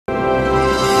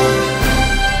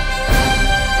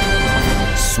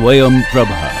Swayam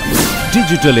Prabha.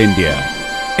 Digital India.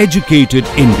 Educated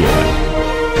India.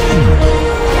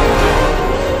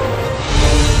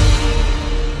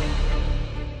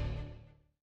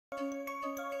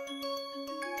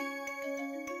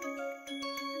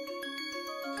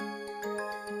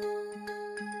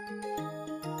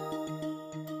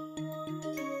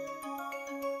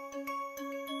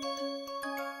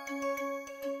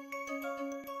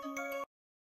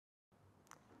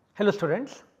 Hello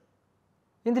students,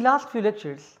 in the last few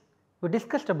lectures we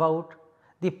discussed about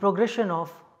the progression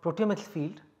of proteomics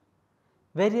field,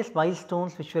 various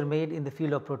milestones which were made in the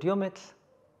field of proteomics.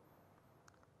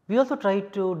 We also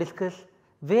tried to discuss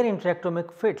where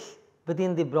interactomics fits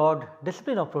within the broad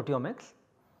discipline of proteomics,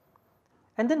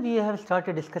 and then we have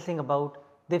started discussing about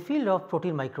the field of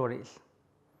protein microarrays.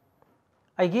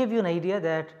 I gave you an idea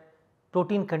that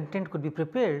protein content could be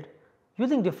prepared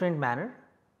using different manner,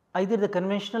 either the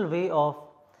conventional way of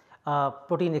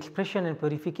protein expression and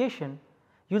purification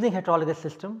using heterologous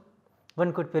system.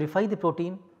 One could purify the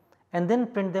protein and then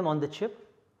print them on the chip,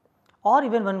 or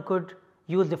even one could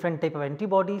use different type of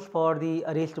antibodies for the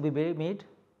arrays to be made,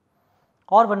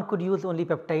 or one could use only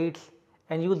peptides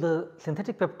and use the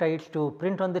synthetic peptides to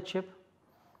print on the chip,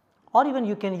 or even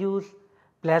you can use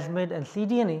plasmid and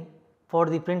cDNA for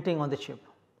the printing on the chip.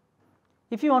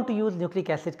 If you want to use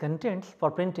nucleic acid contents for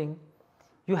printing,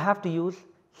 you have to use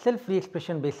cell free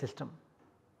expression based system.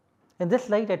 In this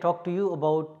slide I talked to you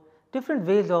about different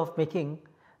ways of making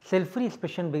cell free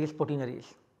expression based protein arrays.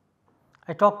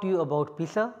 I talked to you about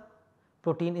PISA,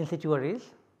 protein in situ arrays,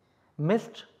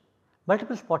 MIST,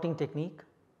 multiple spotting technique,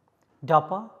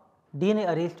 DAPPA, DNA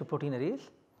arrays to protein arrays,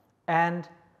 and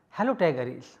halotag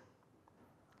arrays.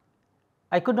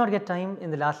 I could not get time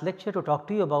in the last lecture to talk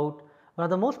to you about one of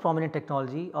the most prominent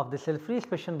technology of the cell free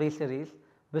expression based arrays,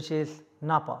 which is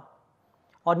NAPPA,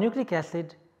 or nucleic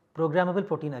acid programmable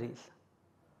protein arrays.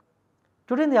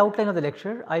 Today in the outline of the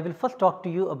lecture, I will first talk to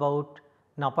you about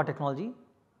NAPPA technology.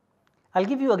 I will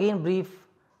give you again brief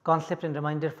concept and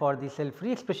reminder for the cell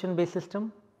free expression based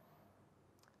system.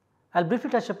 I will briefly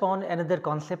touch upon another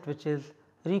concept which is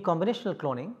recombinational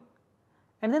cloning,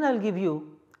 and then I will give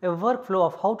you a workflow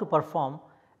of how to perform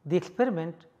the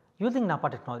experiment using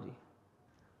NAPPA technology.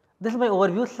 This is my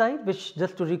overview slide, which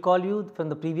just to recall you from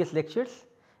the previous lectures,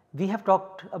 we have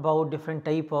talked about different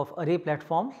type of array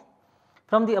platforms,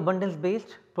 from the abundance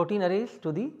based protein arrays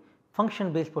to the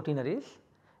function based protein arrays,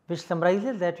 which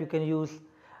summarizes that you can use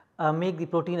make the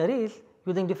protein arrays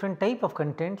using different type of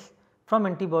contents, from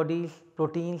antibodies,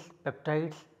 proteins,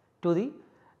 peptides to the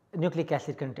nucleic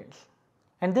acid contents.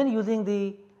 And then using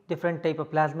the different type of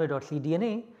plasmid or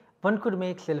cDNA, one could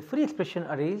make cell free expression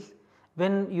arrays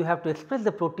when you have to express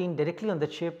the protein directly on the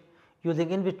chip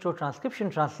using in vitro transcription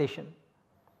translation.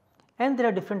 And there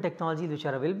are different technologies which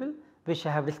are available, which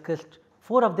I have discussed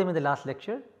 4 of them in the last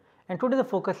lecture, and today the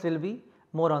focus will be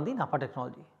more on the NAPPA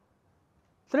technology.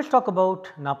 So, let us talk about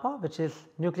NAPPA, which is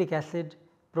nucleic acid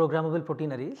programmable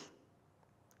protein arrays.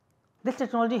 This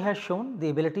technology has shown the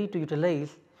ability to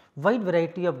utilize wide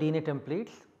variety of DNA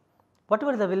templates,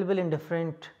 whatever is available in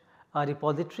different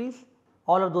repositories.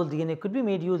 All of those DNA could be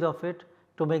made use of it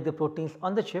to make the proteins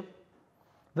on the chip.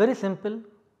 Very simple,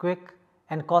 quick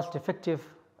and cost effective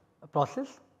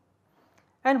process,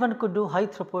 and one could do high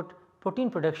throughput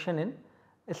protein production in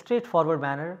a straightforward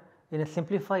manner in a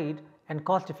simplified and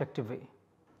cost effective way.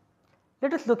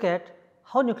 Let us look at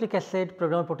how nucleic acid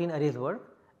programmable protein arrays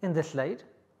work in this slide.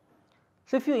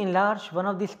 So, if you enlarge one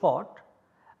of the spot,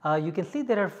 you can see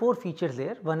there are 4 features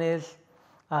there. One is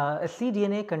a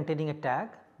cDNA containing a tag,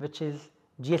 which is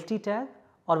GST tag,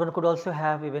 or one could also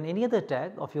have even any other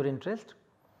tag of your interest,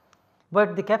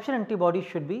 but the capture antibody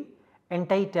should be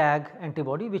anti-tag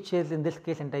antibody, which is in this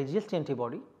case anti-GST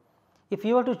antibody. If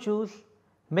you were to choose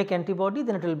MYC antibody,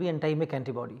 then it will be anti-MYC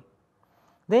antibody.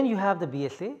 Then you have the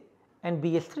BSA and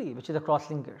BS3, which is a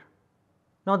cross-linker.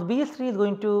 Now, the BS3 is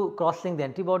going to cross-link the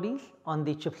antibodies on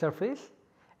the chip surface,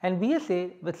 and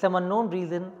BSA, with some unknown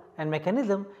reason and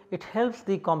mechanism, it helps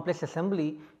the complex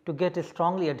assembly to get a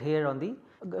strongly adhere on the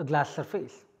glass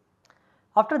surface.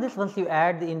 After this, once you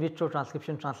add the in vitro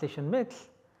transcription translation mix,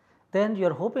 then you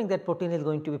are hoping that protein is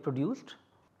going to be produced,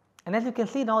 and as you can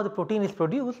see now the protein is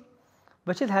produced,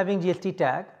 which is having GST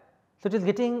tag. So, it is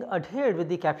getting adhered with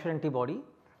the capture antibody,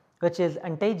 which is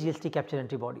anti-GST capture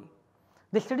antibody.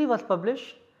 This study was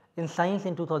published in Science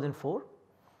in 2004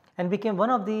 and became one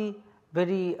of the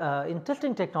very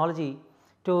interesting technology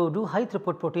to do high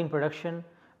throughput protein production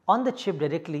on the chip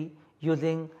directly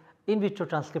using in vitro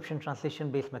transcription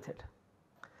translation based method.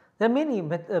 There are many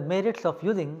merits of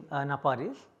using NAPPA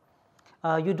arrays.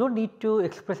 You do not need to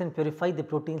express and purify the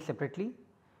protein separately.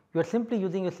 you are simply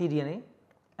using your cDNA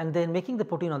and then making the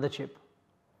protein on the chip.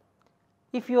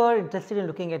 If you are interested in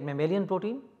looking at mammalian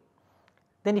protein,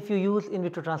 then if you use in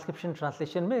vitro transcription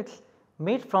translation mix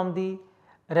made from the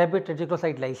rabbit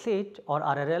reticulocyte lysate or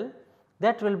RRL,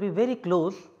 that will be very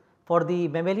close for the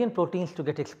mammalian proteins to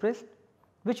get expressed,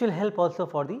 which will help also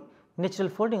for the natural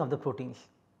folding of the proteins.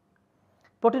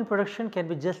 Protein production can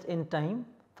be just in time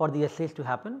for the assays to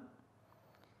happen.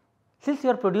 Since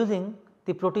you are producing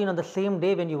the protein on the same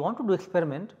day when you want to do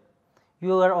experiment,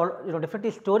 you are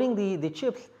definitely storing the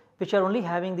chips which are only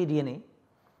having the DNA,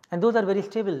 and those are very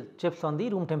stable chips on the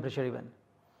room temperature even.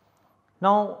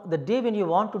 Now, the day when you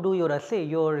want to do your assay,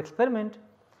 your experiment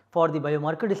for the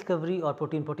biomarker discovery or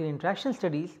protein-protein interaction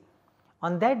studies,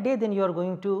 on that day then you are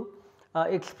going to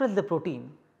express the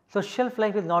protein. So, shelf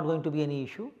life is not going to be any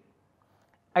issue.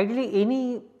 Ideally,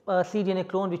 any cDNA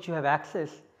clone which you have access,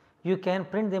 you can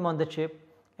print them on the chip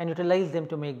and utilize them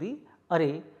to make the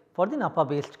array for the NAPPA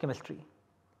based chemistry.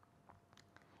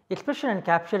 Expression and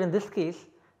capture in this case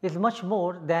is much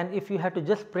more than if you had to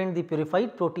just print the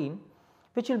purified protein,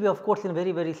 which will be of course in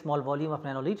very small volume of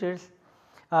nanoliters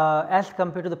as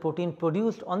compared to the protein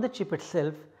produced on the chip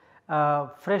itself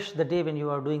fresh the day when you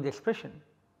are doing the expression.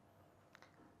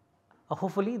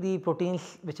 Hopefully, the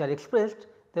proteins which are expressed,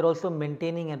 they are also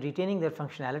maintaining and retaining their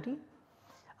functionality,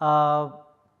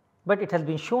 but it has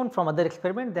been shown from other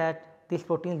experiment that these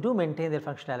proteins do maintain their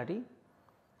functionality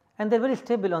and they are very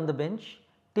stable on the bench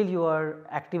till you are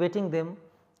activating them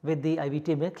with the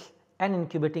IVT mix and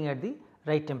incubating at the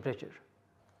right temperature.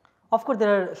 Of course,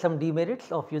 there are some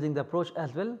demerits of using the approach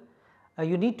as well.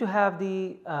 You need to have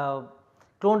the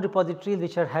clone repositories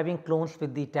which are having clones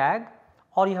with the tag,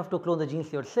 or you have to clone the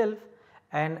genes yourself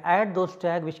and add those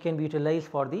tags which can be utilized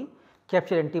for the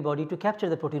capture antibody to capture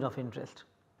the protein of interest.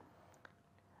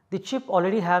 The chip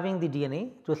already having the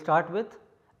DNA to start with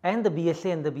and the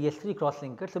BSA and the BS3 cross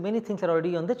linker. So, many things are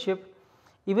already on the chip.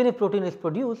 Even if protein is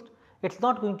produced, it is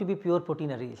not going to be pure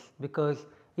protein arrays, because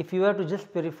if you were to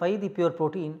just purify the pure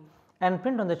protein and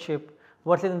print on the chip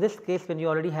versus in this case when you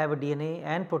already have a DNA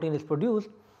and protein is produced.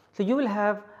 So, you will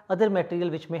have other material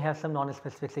which may have some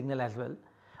non-specific signal as well.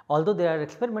 Although there are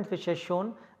experiments which have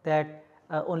shown that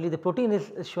only the protein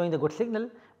is showing the good signal,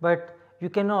 but you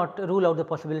cannot rule out the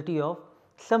possibility of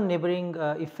some neighboring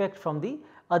effect from the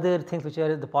other things which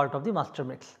are the part of the master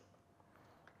mix.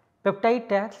 Peptide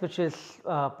tags, which is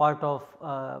part of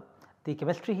the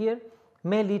chemistry here,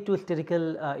 may lead to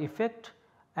sterical effect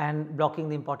and blocking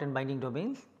the important binding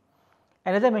domains.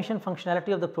 And as I mentioned,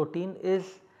 functionality of the protein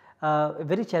is a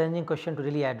very challenging question to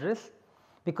really address,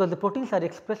 because the proteins are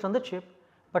expressed on the chip,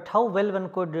 but how well one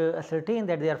could ascertain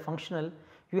that they are functional,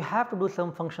 you have to do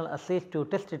some functional assays to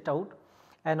test it out.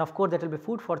 And of course, that will be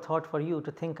food for thought for you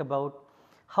to think about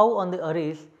how on the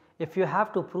arrays, if you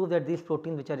have to prove that these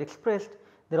proteins which are expressed,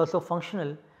 they are also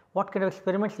functional, what kind of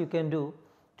experiments you can do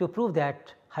to prove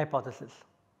that hypothesis.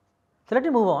 So, let me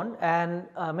move on and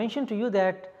mention to you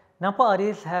that NAPPA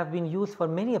arrays have been used for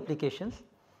many applications,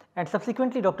 and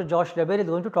subsequently Dr. Josh Lebel is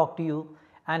going to talk to you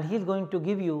and he is going to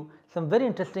give you some very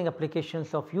interesting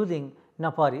applications of using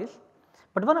NAPPA arrays.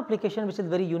 But one application which is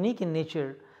very unique in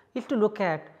nature is to look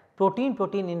at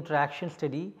protein-protein interaction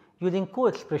study using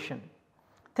co-expression.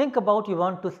 Think about you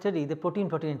want to study the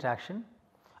protein-protein interaction.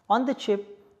 On the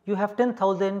chip you have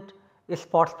 10,000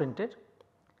 spots printed.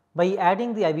 By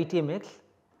adding the IVT mix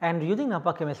and using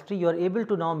NAPPA chemistry, you are able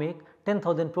to now make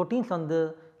 10,000 proteins on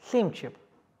the same chip.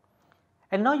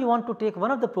 And now you want to take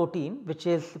one of the protein which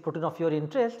is the protein of your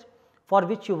interest, for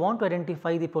which you want to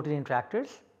identify the protein interactors.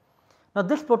 Now,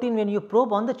 this protein when you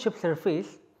probe on the chip surface,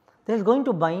 this is going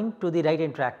to bind to the right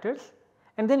interactors,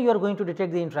 and then you are going to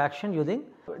detect the interaction using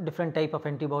different type of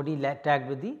antibody tagged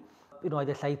with the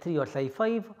either Psi3 or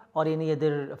Psi5 or any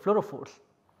other fluorophores.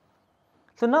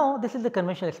 So, now this is the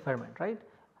conventional experiment, right.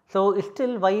 So,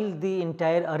 still while the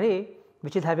entire array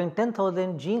which is having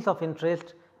 10,000 genes of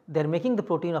interest, they are making the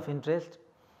protein of interest,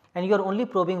 and you are only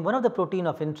probing one of the protein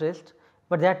of interest,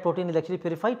 but that protein is actually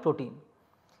purified protein.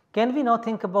 Can we now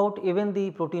think about even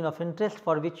the protein of interest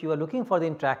for which you are looking for the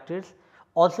interactors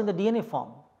also in the DNA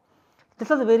form? This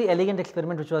was a very elegant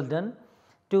experiment which was done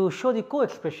to show the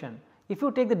co-expression. If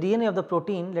you take the DNA of the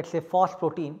protein, let us say FOS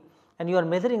protein, and you are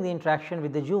measuring the interaction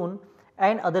with the Jun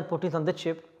and other proteins on the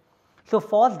chip. So,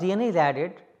 FOS DNA is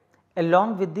added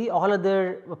along with the all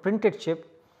other printed chip,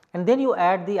 and then you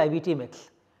add the IVT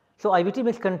mix. So, IVT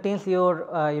mix contains your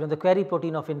the query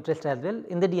protein of interest as well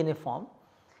in the DNA form,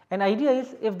 and idea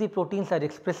is if the proteins are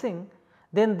expressing,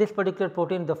 then this particular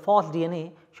protein, the FOS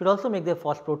DNA, should also make the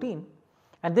FOS protein,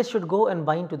 and this should go and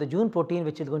bind to the Jun protein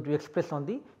which is going to be expressed on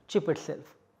the chip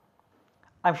itself.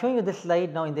 I am showing you this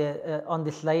slide now in the on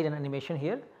this slide and animation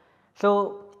here.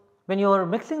 So, when you are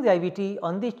mixing the IVT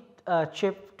on the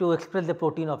chip to express the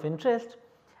protein of interest,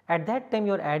 at that time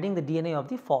you are adding the DNA of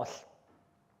the FOS.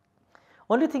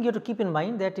 Only thing you have to keep in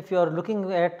mind that if you are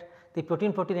looking at the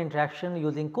protein protein interaction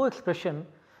using co-expression,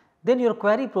 then your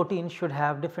query protein should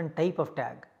have different type of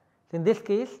tag. In this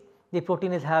case, the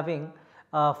protein is having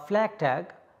a flag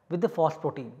tag with the FOS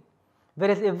protein,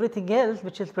 whereas everything else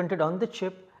which is printed on the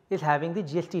chip is having the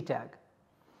GST tag.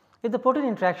 If the protein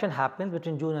interaction happens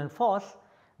between June and FOS,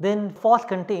 then FOS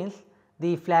contains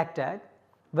the flag tag,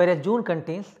 whereas June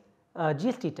contains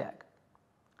GST tag.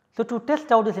 So, to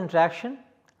test out this interaction,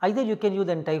 either you can use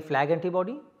anti-flag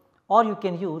antibody or you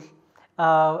can use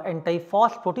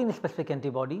anti-FOS protein specific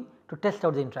antibody to test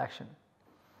out the interaction.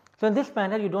 So, in this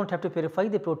manner you do not have to purify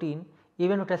the protein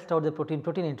even to test out the protein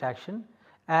protein interaction,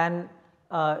 and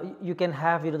you can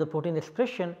have the protein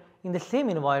expression in the same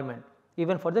environment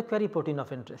even for the query protein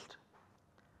of interest.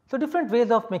 So, different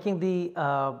ways of making the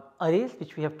arrays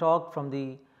which we have talked from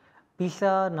the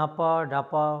PISA, NAPPA,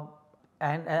 DAPPA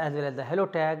and as well as the Hello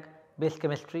tag based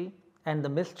chemistry and the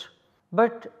MIST,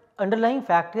 but underlying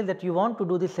fact is that you want to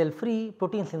do the cell free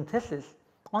protein synthesis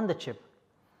on the chip.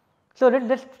 So, let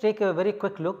us take a very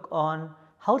quick look on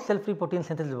how cell free protein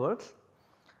synthesis works.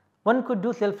 One could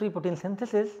do cell free protein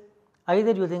synthesis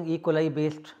either using E. coli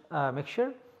based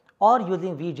mixture or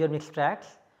using wheat germ extracts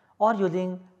or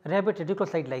using rabbit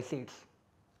reticulocyte lysates.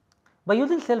 By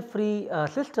using cell free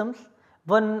systems,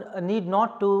 one need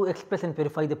not to express and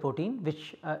purify the protein,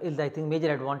 which is I think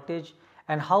major advantage,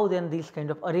 and how then these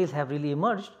kind of arrays have really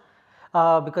emerged,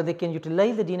 because they can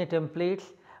utilize the DNA templates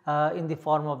in the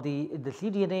form of the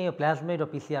cDNA or plasmid or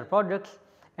PCR products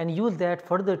and use that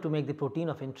further to make the protein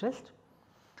of interest.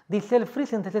 The cell free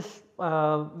synthesis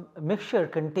mixture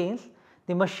contains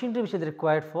the machinery which is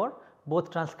required for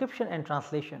both transcription and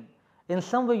translation. In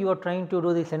some way you are trying to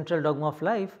do the central dogma of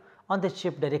life on the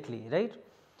chip directly, right.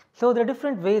 So, there are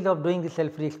different ways of doing the cell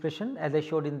free expression, as I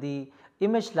showed in the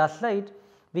image last slide.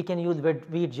 We can use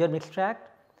wheat germ extract,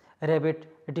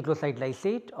 rabbit reticulocyte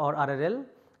lysate or RRL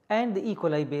and the E.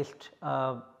 coli based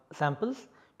samples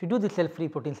to do the cell free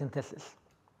protein synthesis.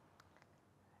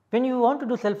 When you want to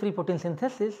do cell free protein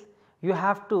synthesis, you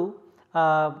have to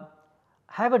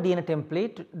have a DNA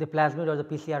template, the plasmid or the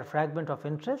PCR fragment of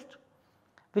interest,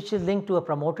 which is linked to a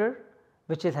promoter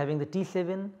which is having the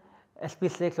T7,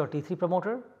 SP6 or T3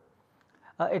 promoter,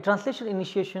 a translation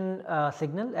initiation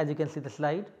signal, as you can see the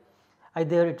slide.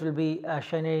 Either it will be a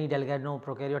Shiny-Delgado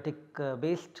prokaryotic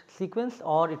based sequence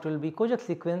or it will be Kojak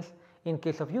sequence in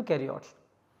case of eukaryotes.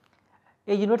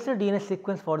 A universal DNA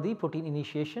sequence for the protein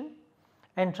initiation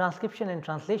and transcription and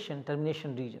translation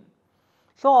termination region.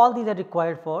 So, all these are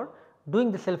required for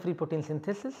doing the cell free protein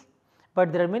synthesis,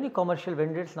 but there are many commercial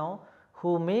vendors now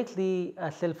who make the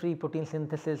cell free protein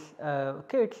synthesis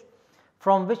kits,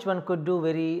 from which one could do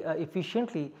very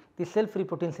efficiently the cell free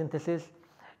protein synthesis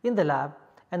in the lab,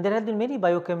 and there have been many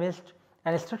biochemists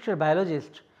and structural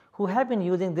biologists who have been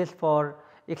using this for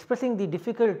expressing the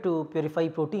difficult to purify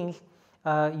proteins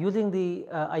using the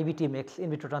IVT mix, in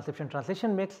vitro transcription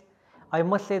translation mix. I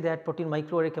must say that protein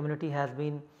microarray community has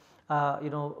been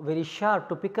very sharp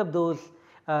to pick up those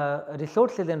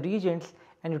resources and reagents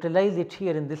and utilize it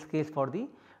here in this case for the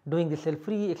doing the cell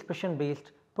free expression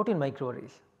based protein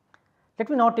microarrays. Let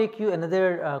me now take you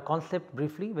another concept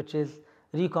briefly, which is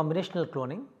recombinational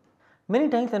cloning. Many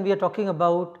times when we are talking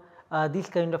about these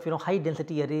kind of high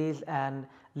density arrays and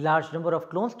large number of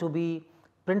clones to be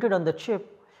printed on the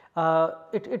chip,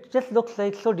 it just looks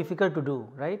like so difficult to do,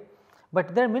 right.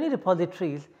 But there are many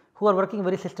repositories who are working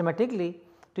very systematically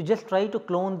to just try to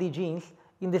clone the genes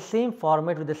in the same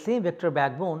format with the same vector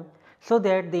backbone, so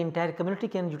that the entire community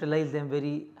can utilize them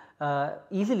very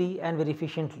easily and very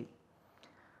efficiently.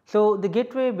 So, the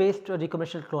gateway based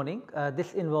recombinational cloning,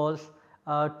 this involves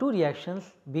two reactions,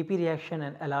 BP reaction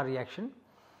and LR reaction.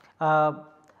 I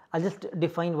will just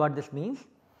define what this means.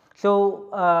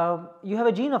 So, you have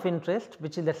a gene of interest,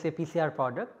 which is let us say PCR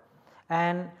product,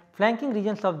 and flanking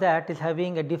regions of that is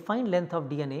having a defined length of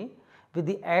DNA with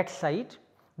the at site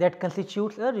that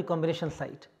constitutes a recombination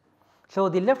site. So,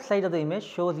 the left side of the image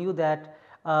shows you that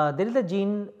there is a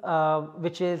gene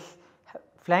which is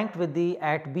flanked with the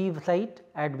at B site,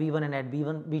 at B1 and at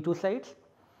B1 B2 sites,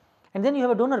 and then you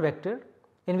have a donor vector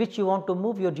in which you want to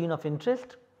move your gene of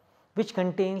interest, which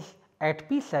contains at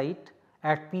P site,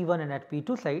 at P1 and at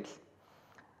P2 sites.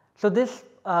 So, this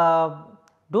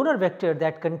donor vector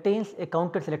that contains a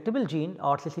counter selectable gene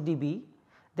or CCDB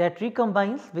that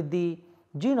recombines with the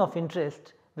gene of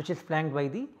interest, which is flanked by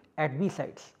the at B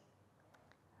sites.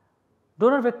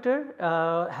 Donor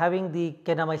vector having the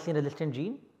kanamycin resistant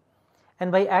gene,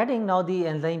 and by adding now the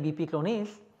enzyme BP clonase,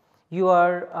 you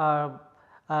are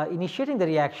initiating the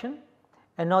reaction,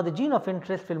 and now the gene of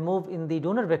interest will move in the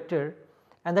donor vector,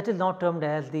 and that is now termed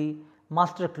as the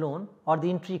master clone or the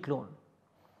entry clone.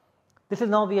 This is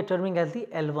now we are terming as the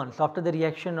L1. So, after the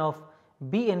reaction of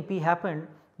B and P happened,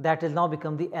 that has now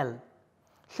become the L.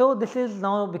 So, this is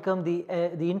now become the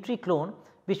entry clone,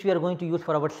 which we are going to use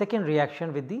for our second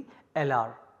reaction with the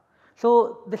LR.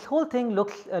 So, this whole thing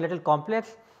looks a little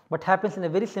complex, but happens in a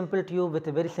very simple tube with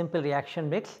a very simple reaction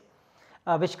mix,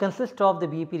 which consists of the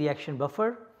BEP reaction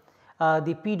buffer,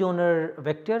 the P donor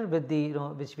vector with the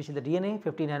which is the DNA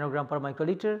 50 nanogram per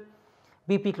microliter,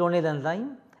 BP clonase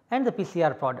enzyme, and the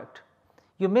PCR product.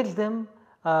 You mix them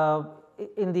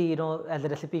in the as the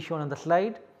recipe shown on the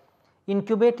slide,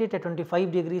 incubate it at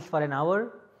 25 degrees for an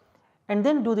hour, and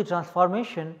then do the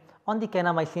transformation on the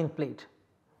kanamycin plate.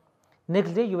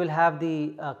 Next day you will have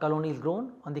the colonies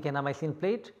grown on the kanamycin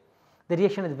plate. The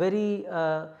reaction is very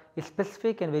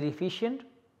specific and very efficient.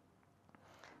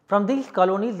 From these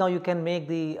colonies now you can make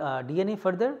the DNA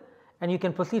further, and you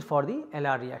can proceed for the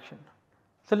LR reaction.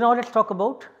 So, now let us talk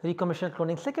about recombinational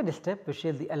cloning second step, which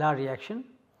is the LR reaction,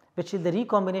 which is the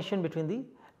recombination between the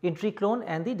entry clone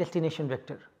and the destination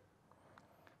vector.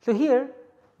 So, here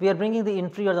we are bringing the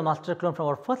entry or the master clone from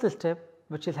our first step,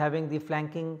 which is having the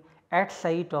flanking at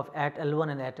site of at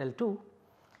L1 and at L2,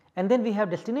 and then we have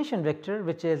destination vector,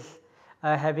 which is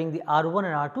having the R1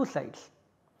 and R2 sites.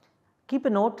 Keep a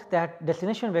note that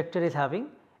destination vector is having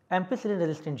ampicillin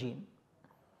resistant gene.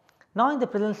 Now, in the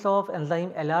presence of enzyme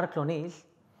LR clonase,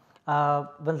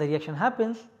 when the reaction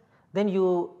happens, then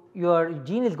your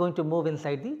gene is going to move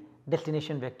inside the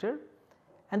destination vector,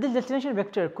 and this destination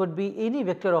vector could be any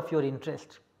vector of your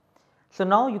interest. So,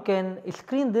 now you can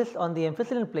screen this on the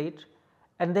ampicillin plate,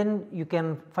 and then you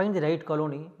can find the right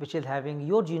colony which is having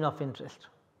your gene of interest.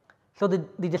 So, the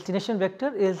destination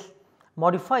vector is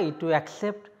modified to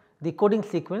accept the coding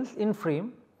sequence in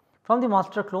frame from the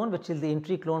master clone, which is the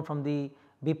entry clone from the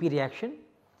BP reaction,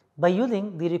 by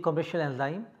using the recombinational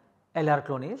enzyme LR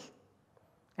clonase,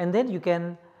 and then you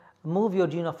can move your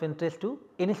gene of interest to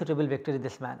any suitable vector in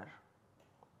this manner.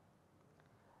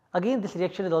 Again, this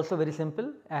reaction is also very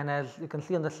simple, and as you can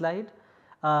see on the slide,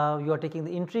 you are taking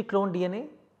the entry clone DNA,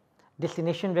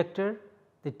 destination vector,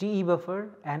 the TE buffer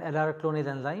and LR clonase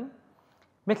enzyme,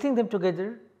 mixing them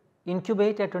together,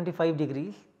 incubate at 25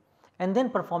 degrees, and then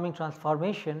performing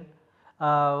transformation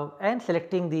and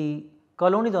selecting the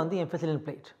colonies on the ampicillin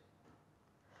plate.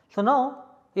 So, now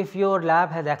if your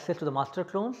lab has access to the master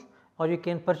clones, or you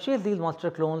can purchase these master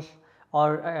clones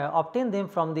or obtain them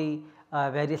from the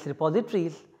various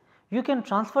repositories, you can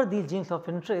transfer these genes of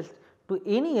interest to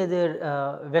any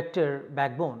other vector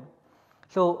backbone.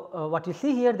 So, what you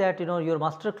see here that your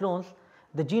master clones,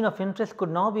 the gene of interest could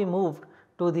now be moved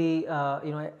to the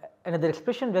another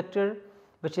expression vector,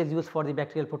 which is used for the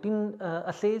bacterial protein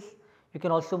assays. You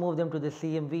can also move them to the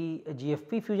CMV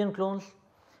GFP fusion clones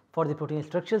for the protein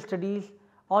structural studies,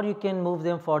 or you can move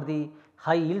them for the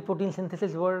high yield protein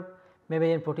synthesis work,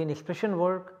 mammalian protein expression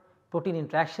work, protein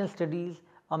interaction studies,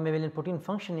 or mammalian protein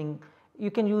functioning.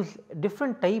 You can use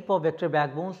different type of vector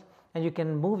backbones, and you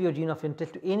can move your gene of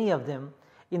interest to any of them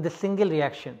in the single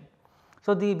reaction.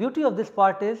 So, the beauty of this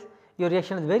part is your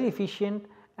reaction is very efficient,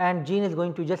 and gene is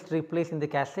going to just replace in the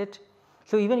cassette.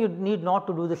 So, even you need not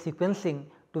to do the sequencing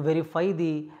to verify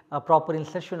the proper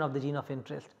insertion of the gene of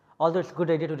interest. Although it is a good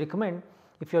idea to recommend,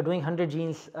 if you are doing 100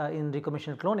 genes in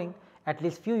recombinational cloning, at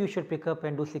least few you should pick up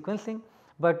and do sequencing,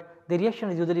 but the reaction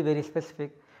is usually very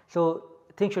specific. So,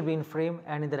 things should be in frame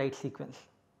and in the right sequence.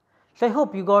 So, I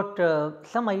hope you got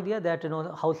some idea that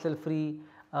how cell free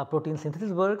protein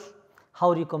synthesis works,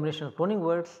 how recombinational cloning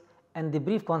works, and the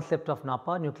brief concept of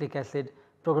NAPPA, nucleic acid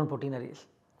program protein arrays.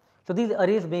 So, these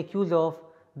arrays make use of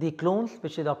the clones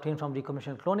which is obtained from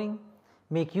recombinational cloning,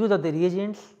 make use of the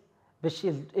reagents which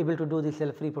is able to do the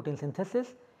cell free protein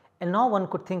synthesis, and now one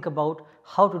could think about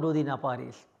how to do the NAPPA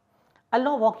arrays. I will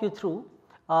now walk you through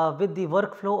with the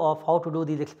workflow of how to do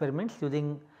these experiments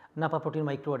using NAPPA protein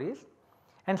microarrays,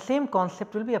 and same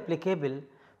concept will be applicable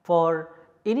for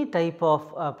any type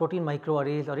of protein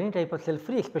microarrays or any type of cell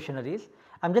free expression arrays.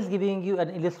 I am just giving you an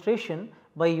illustration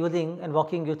by using and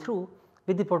walking you through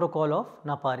with the protocol of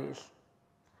NAPPA arrays.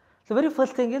 So, very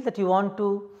first thing is that you want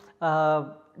to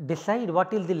decide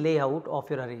what is the layout of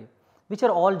your array, which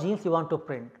are all genes you want to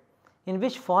print, in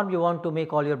which form you want to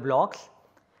make all your blocks,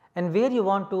 and where you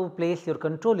want to place your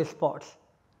control spots.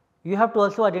 You have to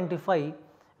also identify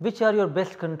which are your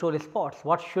best control spots,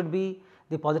 what should be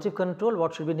the positive control,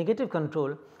 what should be negative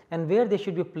control, and where they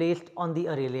should be placed on the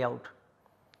array layout.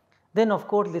 Then of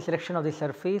course, the selection of the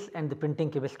surface and the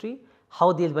printing chemistry,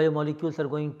 how these biomolecules are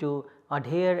going to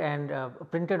adhere and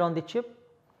printed on the chip.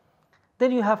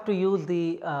 Then you have to use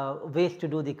the ways to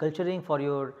do the culturing for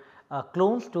your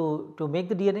clones to make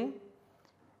the DNA,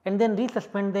 and then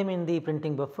resuspend them in the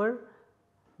printing buffer.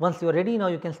 Once you are ready, now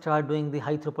you can start doing the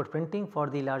high throughput printing for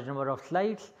the large number of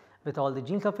slides with all the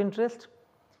genes of interest.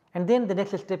 And then the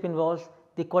next step involves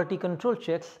the quality control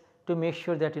checks to make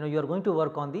sure that you are going to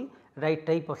work on the right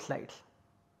type of slides.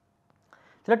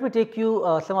 So, let me take you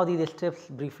some of these steps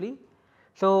briefly.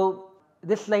 So,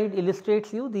 this slide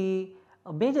illustrates you the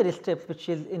major steps which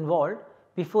is involved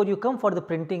before you come for the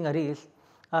printing arrays.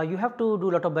 You have to do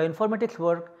a lot of bioinformatics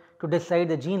work to decide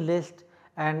the gene list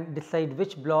and decide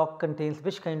which block contains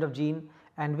which kind of gene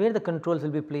and where the controls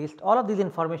will be placed. All of these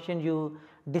information you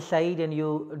decide, and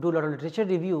you do a lot of literature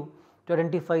review to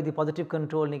identify the positive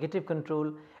control, negative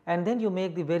control, and then you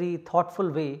make the very thoughtful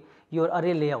way your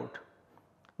array layout.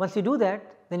 Once you do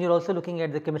that, then you are also looking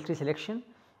at the chemistry selection,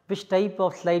 which type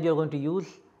of slide you are going to use,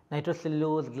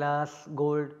 nitrocellulose, glass,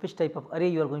 gold, which type of array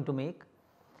you are going to make,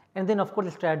 and then of course,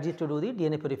 the strategies to do the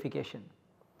DNA purification.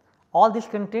 All these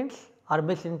contents are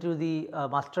mixed into the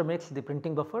master mix, the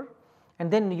printing buffer,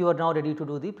 and then you are now ready to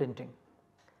do the printing.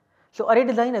 So, array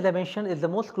design, as I mentioned, is the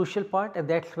most crucial part, and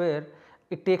that is where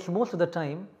it takes most of the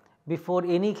time. Before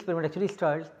any experiment actually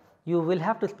starts, you will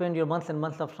have to spend your months and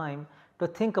months of time to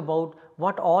think about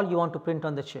what all you want to print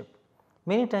on the chip.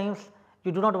 Many times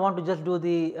you do not want to just do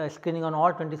the screening on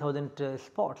all 20,000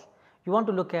 spots. You want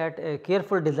to look at a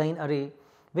careful design array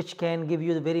which can give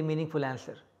you the very meaningful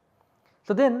answer.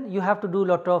 So, then you have to do a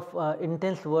lot of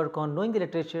intense work on knowing the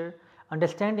literature,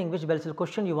 understanding which biological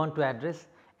question you want to address,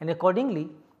 and accordingly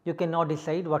you can now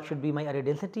decide what should be my array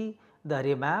density, the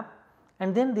array map,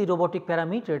 and then the robotic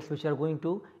parameters which are going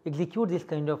to execute this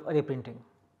kind of array printing.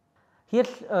 Here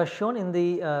shown in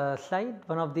the slide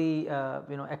one of the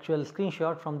actual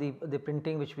screenshot from the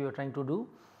printing which we were trying to do.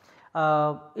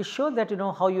 It shows that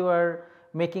how you are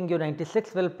making your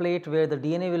 96 well plate where the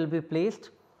DNA will be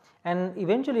placed, and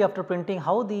eventually after printing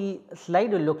how the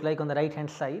slide will look like on the right hand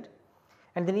side.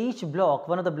 And then each block,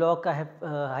 one of the block I have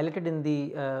highlighted in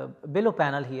the below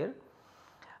panel here.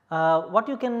 What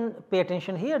you can pay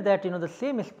attention here, that the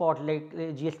same spot like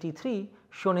GST3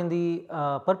 shown in the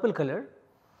purple color,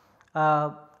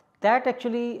 that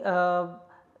actually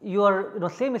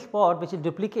your same spot which is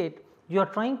duplicate, you are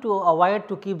trying to avoid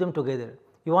to keep them together.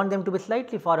 You want them to be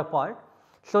slightly far apart,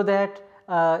 so that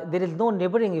there is no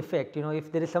neighboring effect.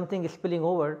 If there is something spilling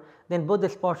over, then both the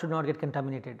spots should not get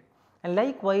contaminated. And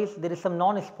likewise, there is some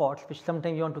non-spots which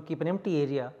sometimes you want to keep an empty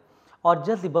area, or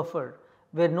just the buffer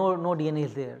where no DNA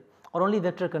is there, or only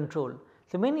vector control.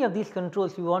 So, many of these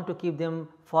controls you want to keep them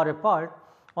far apart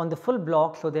on the full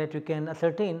block, so that you can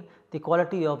ascertain the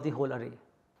quality of the whole array.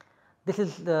 This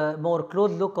is the more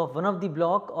close look of one of the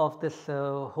block of this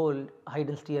whole high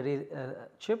density array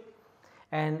chip,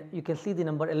 and you can see the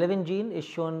number 11 gene is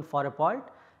shown far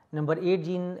apart, number 8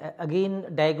 gene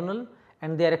again diagonal,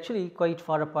 and they are actually quite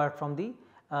far apart from the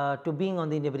to being on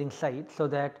the neighboring side. So,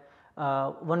 that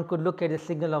one could look at the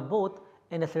signal of both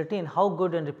and ascertain how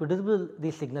good and reproducible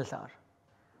these signals are.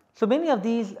 So, many of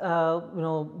these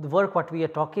the work what we are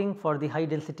talking for the high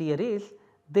density arrays,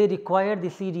 they require the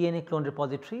cDNA clone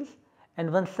repositories,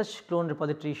 and one such clone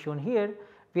repository is shown here,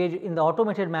 where in the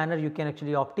automated manner you can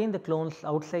actually obtain the clones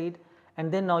outside,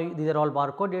 and then now these are all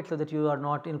barcoded, so that you are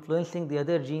not influencing the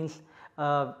other genes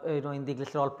in the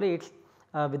glycerol plates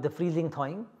with the freezing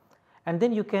thawing, and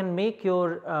then you can make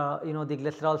your the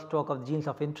glycerol stock of genes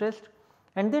of interest,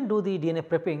 and then do the DNA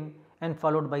prepping and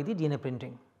followed by the DNA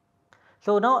printing.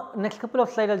 So, now next couple of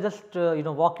slides I will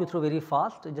just walk you through very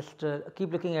fast, just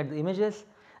keep looking at the images.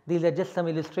 These are just some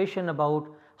illustration about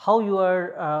how you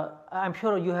are, I am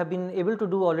sure you have been able to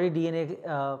do already DNA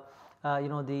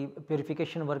the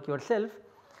purification work yourself,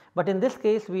 but in this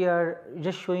case we are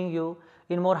just showing you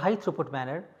in more high throughput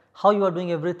manner how you are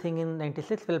doing everything in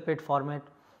 96 well plate format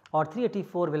or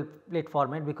 384 well plate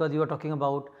format, because you are talking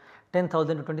about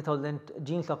 10,000 to 20,000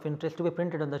 genes of interest to be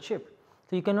printed on the chip.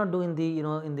 So, you cannot do in the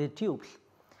in the tubes.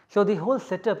 So, the whole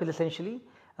setup is essentially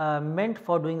meant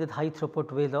for doing the high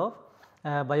throughput ways of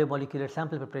biomolecular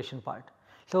sample preparation part.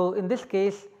 So, in this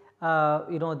case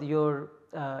your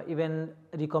even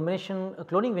recombination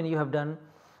cloning, when you have done,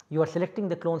 you are selecting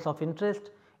the clones of interest,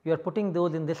 you are putting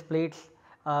those in this plates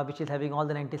which is having all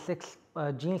the 96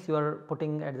 genes you are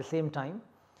putting at the same time.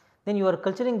 Then you are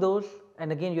culturing those,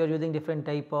 and again you are using different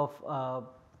type of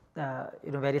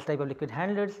various type of liquid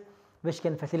handlers which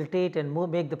can facilitate and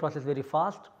make the process very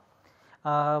fast.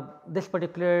 This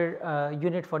particular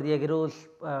unit for the agarose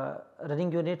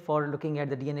running unit for looking at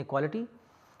the DNA quality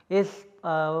is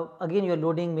again you are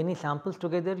loading many samples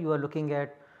together. You are looking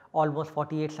at almost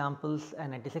 48 samples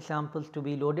and 96 samples to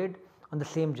be loaded on the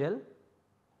same gel.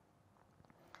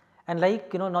 And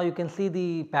like now you can see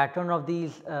the pattern of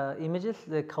these images,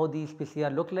 like how these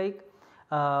PCR look like.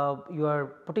 You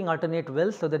are putting alternate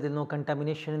wells so that there is no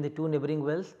contamination in the two neighboring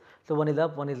wells. So, one is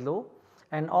up, one is low,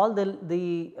 and all the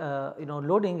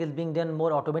loading is being done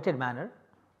more automated manner.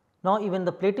 Now, even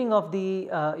the plating of the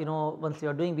once you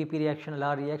are doing BP reaction,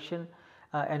 LR reaction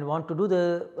and want to do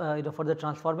the further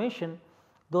transformation,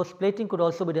 those plating could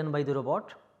also be done by the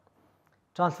robot.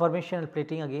 Transformation and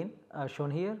plating again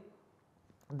shown here.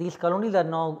 These colonies are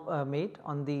now made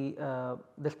on the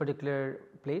this particular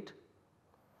plate.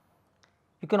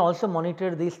 You can also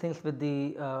monitor these things with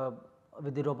the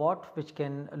robot, which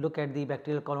can look at the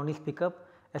bacterial colonies, pick up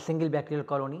a single bacterial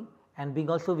colony and being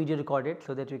also video recorded,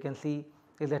 so that you can see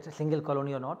is that a single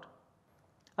colony or not.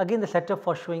 Again the setup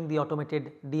for showing the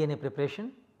automated DNA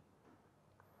preparation.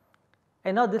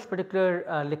 And now this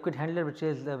particular liquid handler, which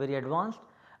is very advanced,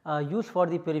 used for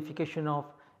the purification of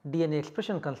DNA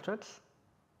expression constructs.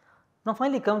 Now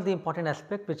finally comes the important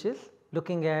aspect, which is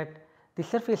looking at the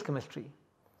surface chemistry,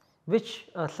 which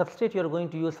substrate you are going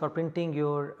to use for printing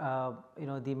your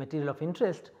the material of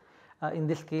interest. In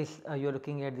this case you are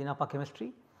looking at the NAPPA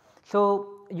chemistry.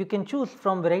 So you can choose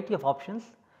from variety of options,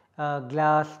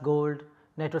 glass, gold,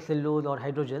 nitrocellulose or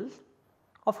hydrogels.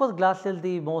 Of course, glass is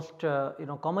the most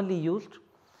commonly used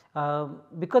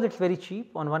because it is very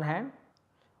cheap on one hand.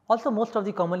 Also most of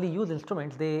the commonly used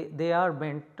instruments, they are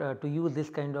meant to use this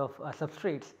kind of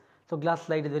substrates. So glass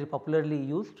slide is very popularly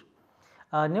used.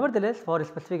 Nevertheless, for a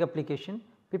specific application,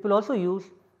 people also use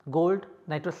gold,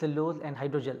 nitrocellulose and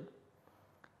hydrogel.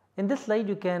 In this slide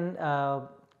you can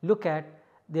look at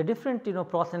the different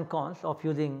pros and cons of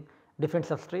using different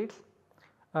substrates.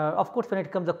 Of course, when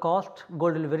it comes to cost,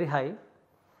 gold will be very high,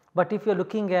 but if you are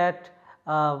looking at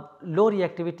low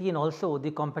reactivity and also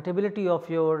the compatibility of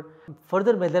your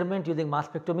further measurement using mass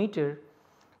spectrometer,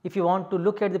 if you want to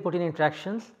look at the protein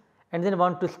interactions and then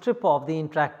want to strip off the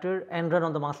interactor and run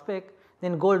on the mass spec,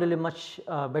 then gold will be much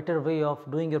better way of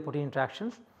doing your protein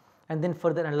interactions and then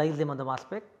further analyze them on the mass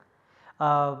spec.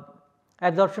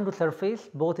 Absorption to surface,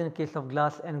 both in case of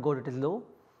glass and gold it is low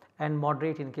and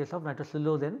moderate in case of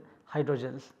nitrocellulose and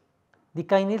hydrogels. The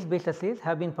kinase based assays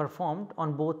have been performed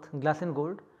on both glass and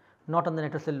gold, not on the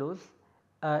nitrocellulose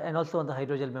and also on the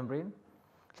hydrogel membrane.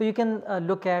 So you can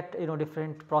look at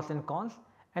different pros and cons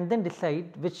and then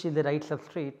decide which is the right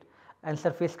substrate and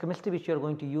surface chemistry which you are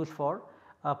going to use for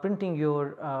printing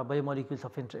your biomolecules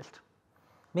of interest.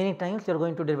 Many times you are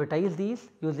going to derivatize these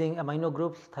using amino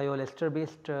groups, thiol ester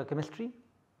based chemistry.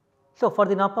 So for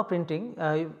the NAPPA printing,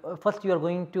 first you are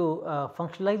going to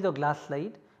functionalize your glass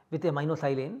slide with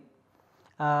aminosilane,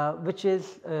 which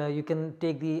is you can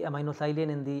take the aminosilane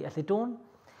in the acetone,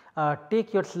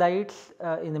 take your slides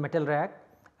in the metal rack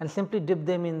and simply dip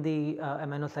them in the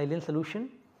aminosilane solution,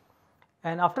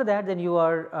 and after that then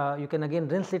you can again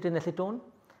rinse it in acetone,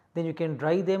 then you can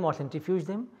dry them or centrifuge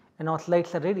them, and now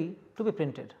slides are ready to be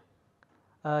printed.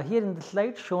 Here in the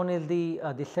slide shown is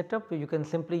the setup. You can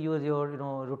simply use your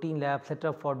routine lab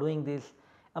setup for doing this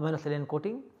aminosilane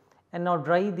coating, and now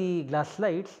dry the glass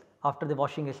slides after the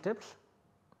washing steps.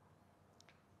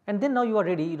 And then now you are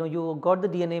ready, you got the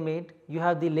DNA made, you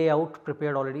have the layout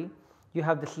prepared already, you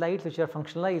have the slides which are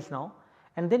functionalized now,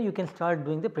 and then you can start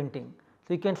doing the printing.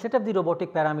 So you can set up the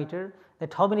robotic parameter,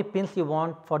 that how many pins you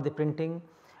want for the printing,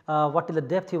 what is the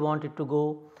depth you want it to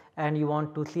go, and you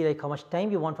want to see like how much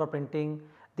time you want for printing,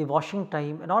 the washing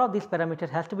time, and all of these parameters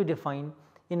has to be defined,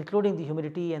 including the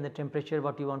humidity and the temperature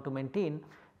what you want to maintain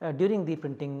during the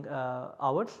printing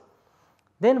hours.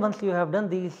 Then once you have done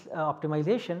these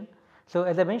optimization, so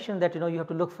as I mentioned that you have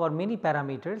to look for many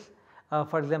parameters,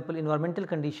 for example environmental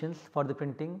conditions for the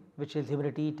printing, which is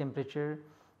humidity, temperature,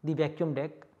 the vacuum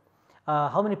deck,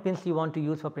 how many pins you want to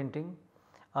use for printing,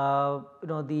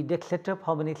 the deck setup,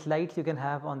 how many slides you can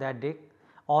have on that deck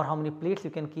or how many plates you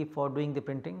can keep for doing the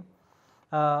printing.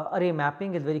 Array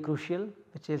mapping is very crucial,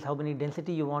 which is how many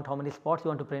density you want, how many spots you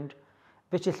want to print,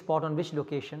 which is spot on which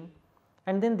location,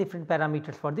 and then different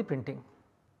parameters for the printing.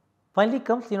 Finally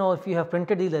comes if you have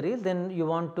printed these arrays, then you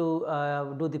want to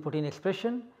do the protein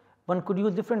expression. One could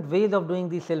use different ways of doing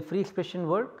the cell free expression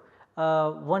work.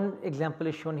 One example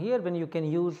is shown here, when you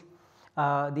can use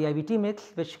the IVT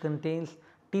mix, which contains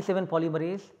T7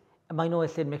 polymerase, amino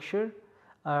acid mixture,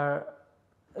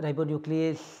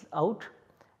 ribonuclease out,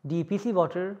 DPC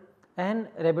water and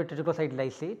ribotryptoside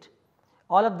lysate.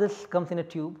 All of this comes in a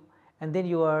tube, and then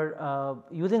you are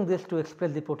using this to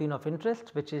express the protein of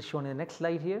interest, which is shown in the next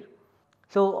slide here.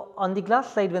 So on the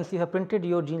glass side, once you have printed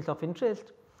your genes of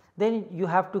interest, then you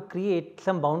have to create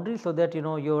some boundary so that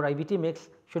your IVT mix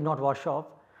should not wash off.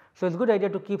 So, it is good idea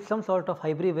to keep some sort of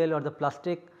hybrid well or the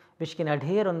plastic which can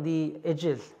adhere on the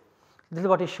edges. This is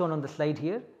what is shown on the slide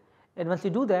here, and once you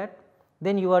do that,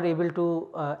 then you are able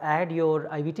to add your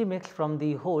IVT mix from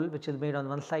the hole which is made on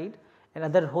one side, and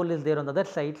other hole is there on the other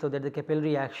side, so that the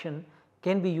capillary action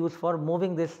can be used for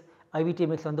moving this IVT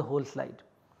mix on the whole slide.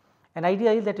 An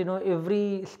idea is that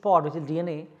every spot which is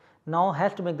DNA now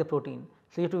has to make the protein.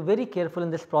 So, you have to be very careful in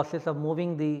this process of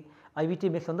moving the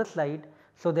IVT mix on the slide,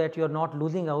 so that you are not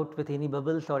losing out with any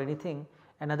bubbles or anything,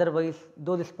 and otherwise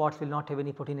those spots will not have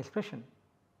any protein expression.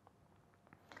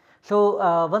 So,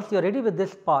 once you are ready with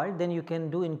this part, then you can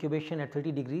do incubation at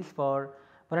 30 degrees for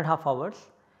 1.5 hours,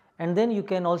 and then you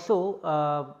can also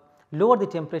lower the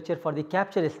temperature for the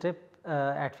capture strip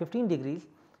at 15 degrees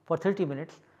for 30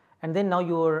 minutes, and then now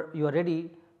you are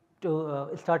ready to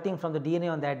starting from the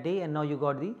DNA on that day, and now you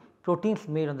got the proteins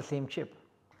made on the same chip.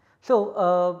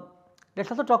 So, let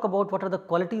us also talk about what are the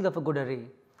qualities of a good array,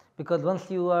 because once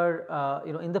you are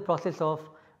in the process of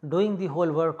doing the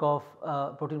whole work of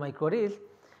protein microarrays,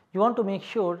 you want to make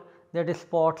sure that the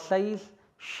spot size,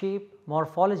 shape,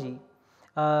 morphology,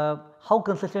 how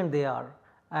consistent they are,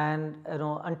 and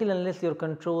until unless your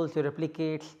controls, your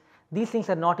replicates, these things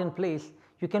are not in place,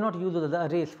 you cannot use the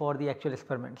arrays for the actual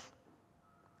experiments.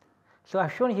 So, I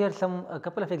have shown here a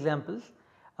couple of examples.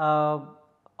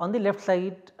 On the left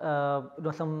side,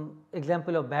 some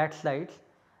example of batch slides,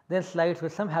 then slides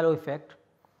with some halo effect.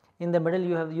 In the middle,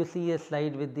 you see a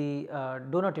slide with the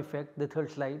donut effect, the third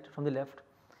slide from the left,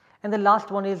 and the last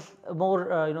one is more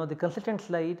the consistent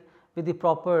slide with the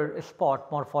proper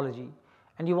spot morphology,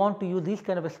 and you want to use these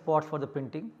kind of spots for the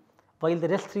printing, while the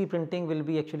rest 3 printing will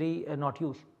be actually not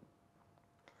used.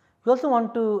 You also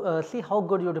want to see how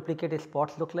good your duplicate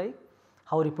spots look like,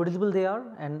 how reproducible they are,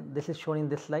 and this is shown in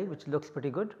this slide, which looks pretty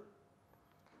good.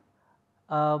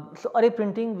 So, array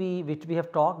printing which we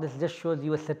have talked, this just shows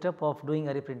you a setup of doing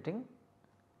array printing,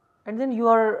 and then you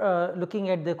are looking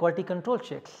at the quality control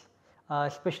checks,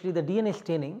 especially the DNA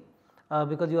staining,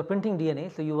 because you are printing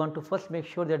DNA. So, you want to first make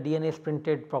sure that DNA is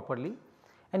printed properly,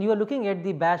 and you are looking at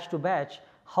the batch to batch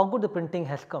how good the printing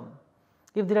has come.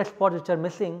 If there are spots which are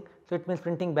missing, so it means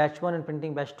printing batch 1 and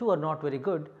printing batch 2 are not very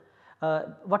good.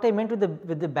 What I meant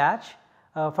with the batch,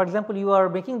 for example, you are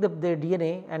making the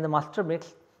DNA and the master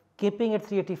mix, keeping it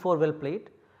 384 well plate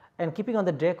and keeping on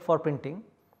the deck for printing.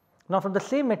 Now, from the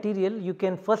same material you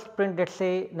can first print, let us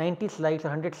say 90 slides or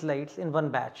 100 slides in one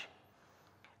batch,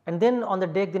 and then on the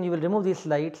deck then you will remove these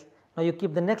slides. Now, you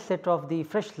keep the next set of the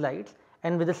fresh slides,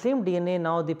 and with the same DNA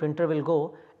now the printer will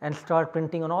go and start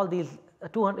printing on all these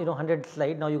 100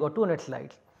 slides. Now, you got 200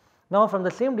 slides. Now, from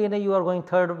the same DNA you are going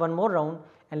one more round,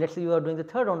 and let us say you are doing the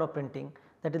third round of printing,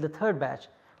 that is the third batch.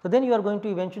 So, then you are going to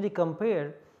eventually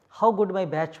compare how good my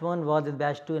batch 1 was with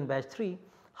batch 2 and batch 3,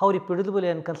 how reproducible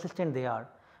and consistent they are,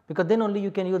 because then only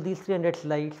you can use these 300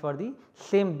 slides for the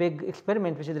same big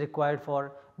experiment which is required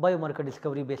for biomarker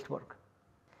discovery based work.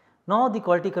 Now, the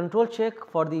quality control check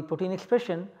for the protein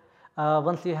expression,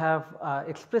 once you have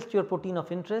expressed your protein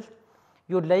of interest,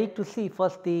 you would like to see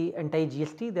first the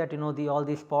anti-GST, that all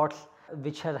these spots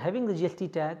which are having the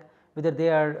GST tag, whether they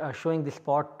are showing the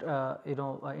spot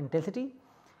intensity,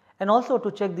 and also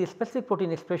to check the specific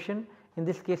protein expression. In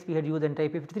this case we had used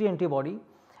anti-p53 antibody,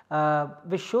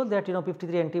 which shows that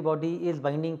p53 antibody is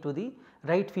binding to the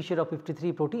right feature of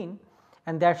p53 protein,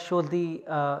 and that shows the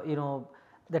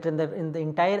that in the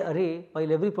entire array,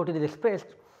 while every protein is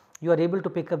expressed, you are able to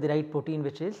pick up the right protein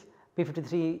which is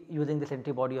p53 using this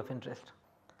antibody of interest.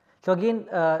 So, again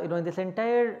in this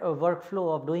entire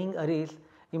workflow of doing arrays,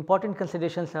 important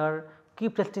considerations are: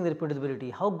 keep testing the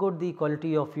reproducibility, how good the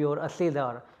quality of your assays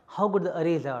are, how good the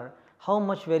arrays are, how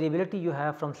much variability you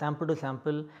have from sample to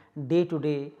sample, day to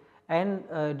day, and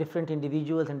different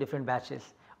individuals and different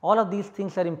batches. All of these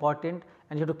things are important,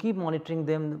 and you have to keep monitoring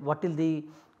them, what is the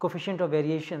coefficient of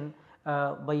variation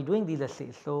by doing these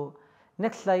assays. So,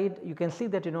 next slide you can see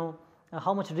that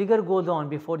how much rigor goes on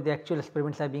before the actual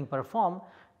experiments are being performed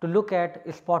to look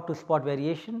at spot to spot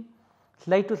variation,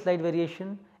 slide to slide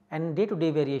variation, and day to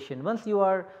day variation. Once you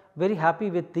are very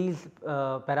happy with these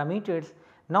parameters,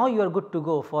 now you are good to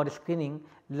go for screening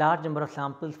large number of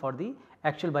samples for the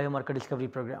actual biomarker discovery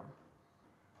program.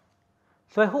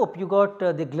 So, I hope you got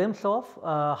the glimpse of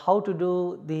how to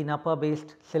do the NAPPA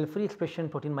based cell free expression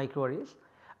protein microarrays.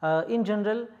 In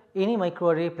general, any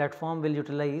microarray platform will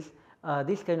utilize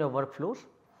these kind of workflows,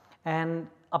 and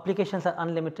applications are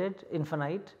unlimited,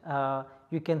 infinite.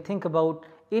 You can think about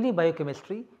any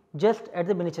biochemistry just at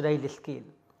the miniaturized scale.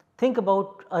 Think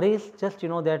about arrays, just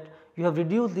that you have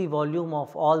reduced the volume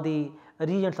of all the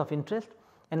regions of interest,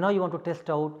 and now you want to test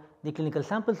out the clinical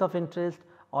samples of interest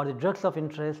or the drugs of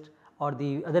interest or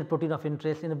the other protein of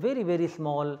interest in a very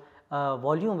small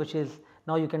volume, which is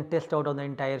now you can test out on the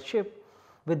entire chip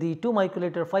with the 2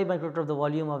 microliter, 5 microliter of the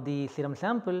volume of the serum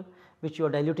sample, which you are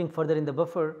diluting further in the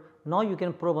buffer. Now you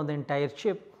can probe on the entire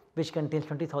chip, which contains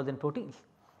 20,000 proteins.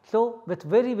 So, with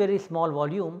very small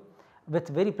volume, with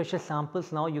very precious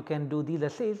samples, now you can do these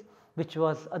assays, which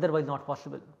was otherwise not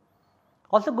possible.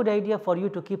 Also good idea for you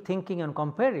to keep thinking and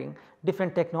comparing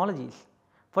different technologies.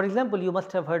 For example, you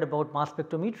must have heard about mass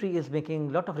spectrometry is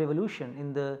making lot of revolution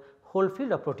in the whole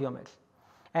field of proteomics,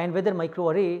 and whether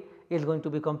microarray is going to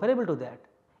be comparable to that.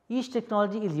 Each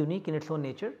technology is unique in its own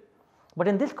nature, but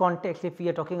in this context, if we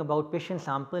are talking about patient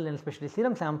sample and especially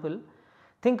serum sample,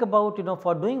 think about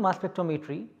for doing mass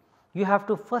spectrometry, you have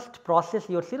to first process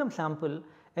your serum sample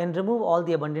and remove all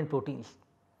the abundant proteins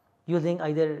using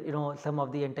either some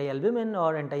of the anti-albumin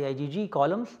or anti-IgG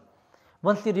columns.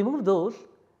 Once you remove those,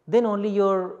 then only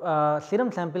your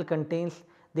serum sample contains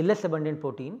the less abundant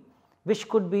protein, which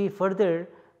could be further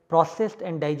processed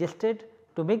and digested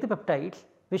to make the peptides,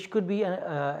 which could be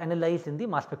analyzed in the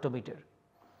mass spectrometer.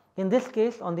 In this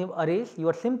case, on the arrays, you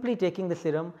are simply taking the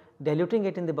serum, diluting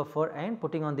it in the buffer and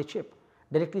putting on the chip,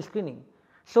 directly screening.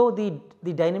 So, the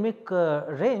dynamic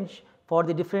range for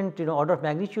the different order of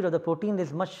magnitude of the protein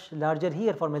is much larger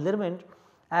here for measurement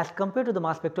as compared to the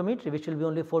mass spectrometry, which will be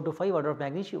only 4 to 5 order of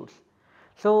magnitudes.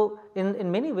 So, in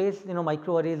many ways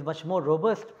microarray is much more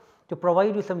robust to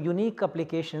provide you some unique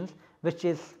applications, which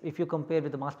is, if you compare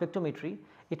with the mass spectrometry,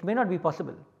 it may not be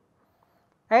possible.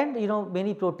 And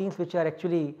many proteins which are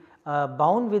actually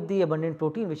bound with the abundant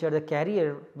protein, which are the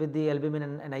carrier with the albumin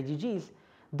and IgGs,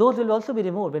 those will also be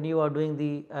removed when you are doing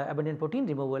the abundant protein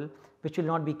removal, which will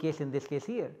not be case in this case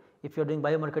here. If you are doing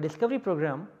biomarker discovery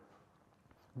program,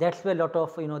 that is where a lot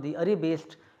of the array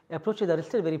based approaches are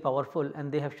still very powerful,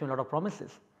 and they have shown a lot of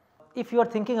promises. If you are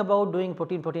thinking about doing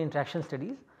protein interaction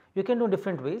studies, you can do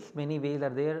different ways. Many ways are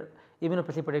there,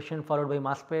 immunoprecipitation followed by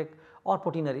mass spec or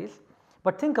protein arrays.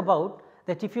 But think about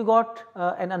that if you got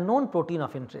an unknown protein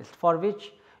of interest for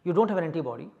which you do not have an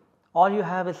antibody, all you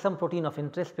have is some protein of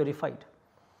interest purified.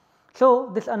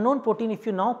 So, this unknown protein, if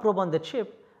you now probe on the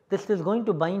chip, this is going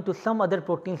to bind to some other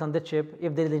proteins on the chip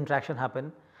if there is interaction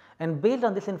happen, and based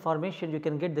on this information you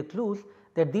can get the clues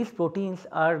that these proteins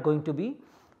are going to be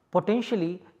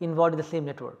potentially involved in the same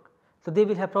network. So, they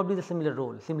will have probably the similar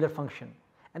role, similar function,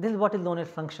 and this is what is known as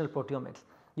functional proteomics.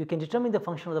 You can determine the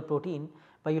function of the protein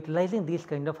by utilizing these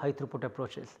kind of high throughput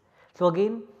approaches. So,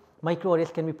 again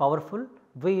microarrays can be powerful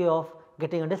way of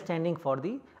getting understanding for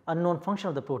the unknown function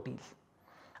of the proteins.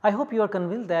 I hope you are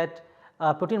convinced that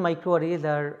protein microarrays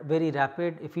are very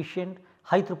rapid, efficient,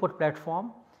 high throughput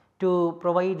platform to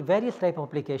provide various type of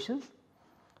applications.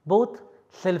 Both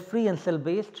cell free and cell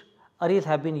based arrays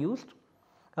have been used.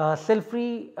 Cell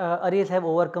free arrays have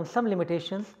overcome some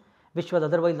limitations which was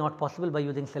otherwise not possible by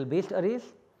using cell based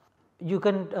arrays. You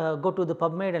can go to the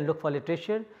PubMed and look for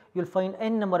literature. You will find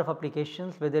n number of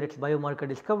applications, whether it is biomarker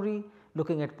discovery,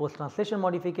 looking at post translation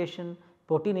modification,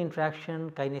 protein interaction,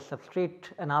 kinase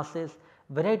substrate analysis,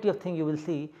 variety of things you will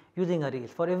see using arrays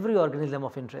for every organism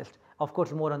of interest. Of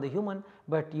course, more on the human,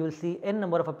 but you will see n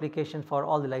number of applications for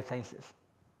all the life sciences.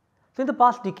 So, in the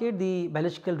past decade, the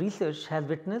biological research has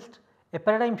witnessed a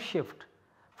paradigm shift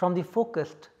from the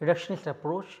focused reductionist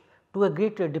approach to a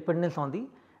greater dependence on the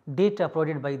data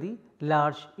provided by the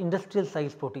large industrial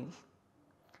size proteins.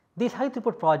 These high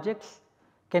throughput projects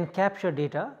can capture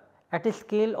data at a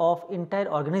scale of entire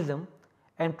organism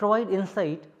and provide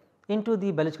insight into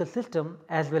the biological system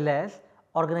as well as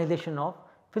organization of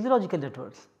physiological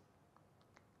networks.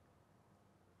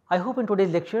 I hope in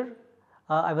today's lecture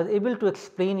I was able to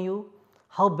explain you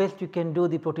how best you can do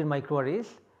the protein microarrays.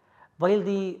 While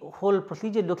the whole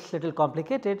procedure looks little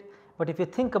complicated, but if you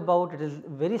think about it, is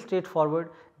very straightforward.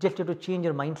 Just you have to change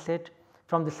your mindset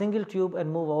from the single tube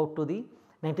and move out to the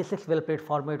 96 well plate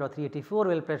format or 384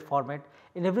 well plate format,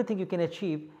 in everything you can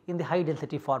achieve in the high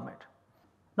density format.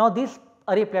 Now, this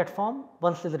array platform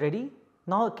once is ready,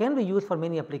 now can be used for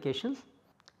many applications.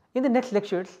 In the next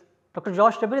lectures, Dr.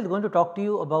 Josh Tabel is going to talk to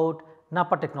you about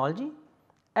NAPPA technology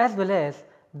as well as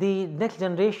the next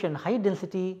generation high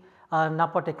density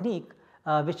NAPPA technique,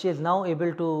 which is now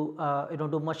able to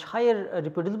do much higher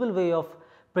reproducible way of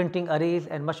printing arrays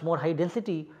and much more high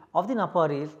density of the NAPPA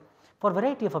arrays for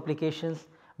variety of applications,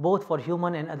 both for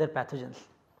human and other pathogens.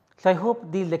 So, I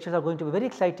hope these lectures are going to be very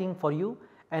exciting for you,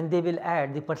 and they will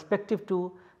add the perspective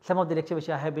to some of the lectures which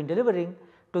I have been delivering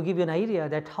to give you an idea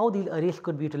that how these arrays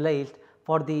could be utilized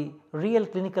for the real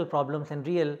clinical problems and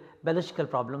real biological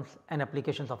problems and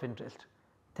applications of interest.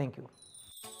 Thank you.